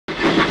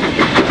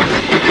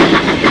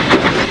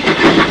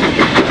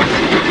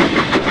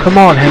Come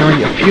on,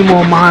 Henry, a few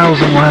more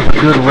miles and we'll have a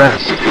good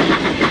rest.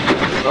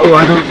 Oh,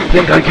 I don't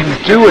think I can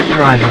do it,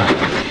 driver.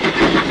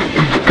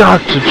 You've got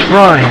to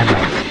try, Henry.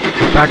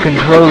 That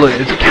controller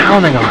is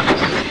counting on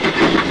us.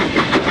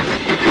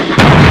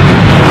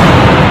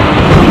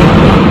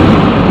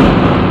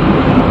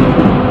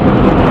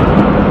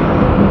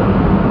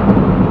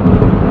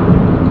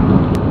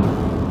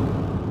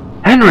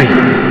 Henry,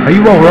 are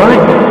you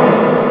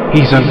alright?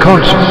 He's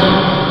unconscious.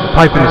 The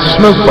pipe in his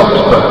smoke box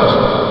burst.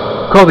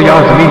 Call the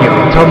yards immediately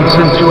and tell them to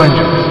send 2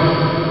 engines.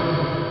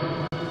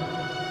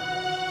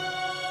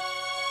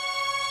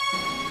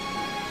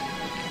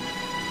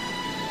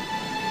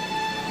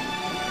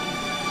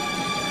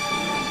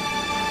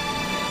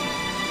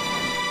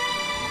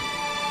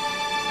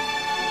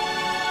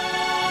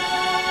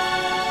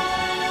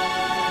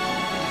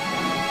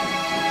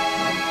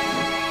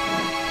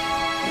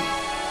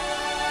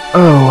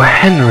 Oh,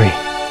 Henry,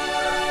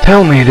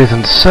 tell me it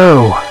isn't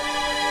so.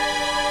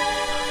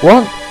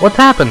 What? What's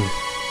happened?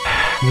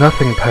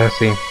 Nothing,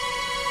 Percy.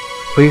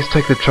 Please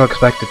take the trucks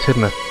back to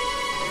Tidmouth.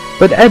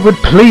 But Edward,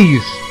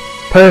 please!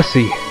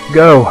 Percy,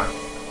 go.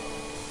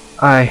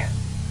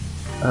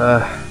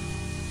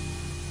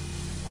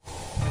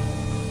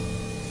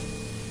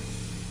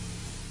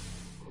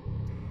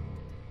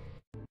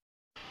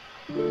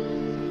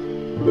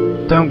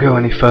 Don't go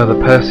any further,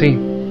 Percy.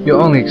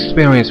 You'll only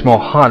experience more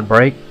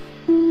heartbreak.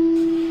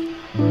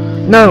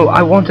 No,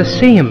 I want to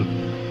see him.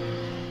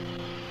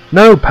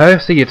 No,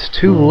 Percy, it's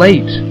too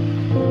late.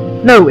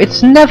 No,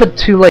 it's never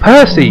too late.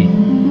 Percy!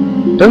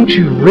 Don't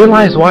you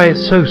realize why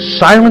it's so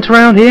silent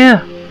around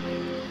here?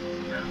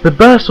 The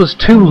burst was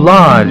too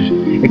large.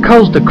 It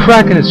caused a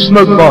crack in his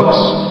smoke box.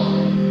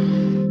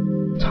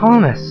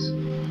 Thomas.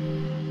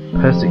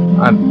 Percy,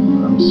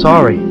 I'm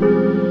sorry.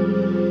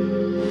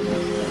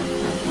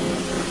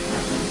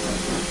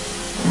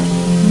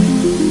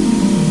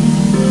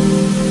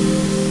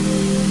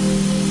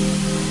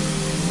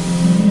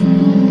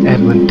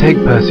 Edwin, take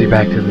Percy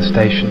back to the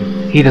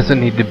station. He doesn't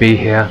need to be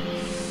here.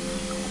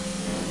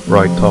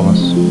 Right, Thomas.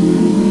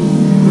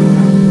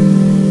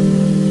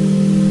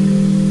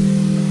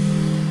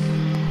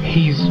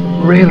 He's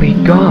really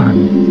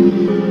gone.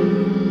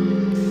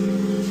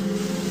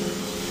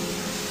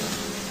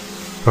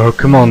 Oh,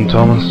 come on,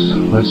 Thomas.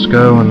 Let's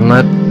go and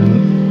let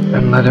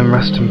him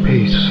rest in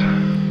peace.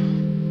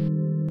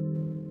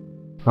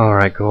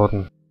 Alright,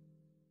 Gordon.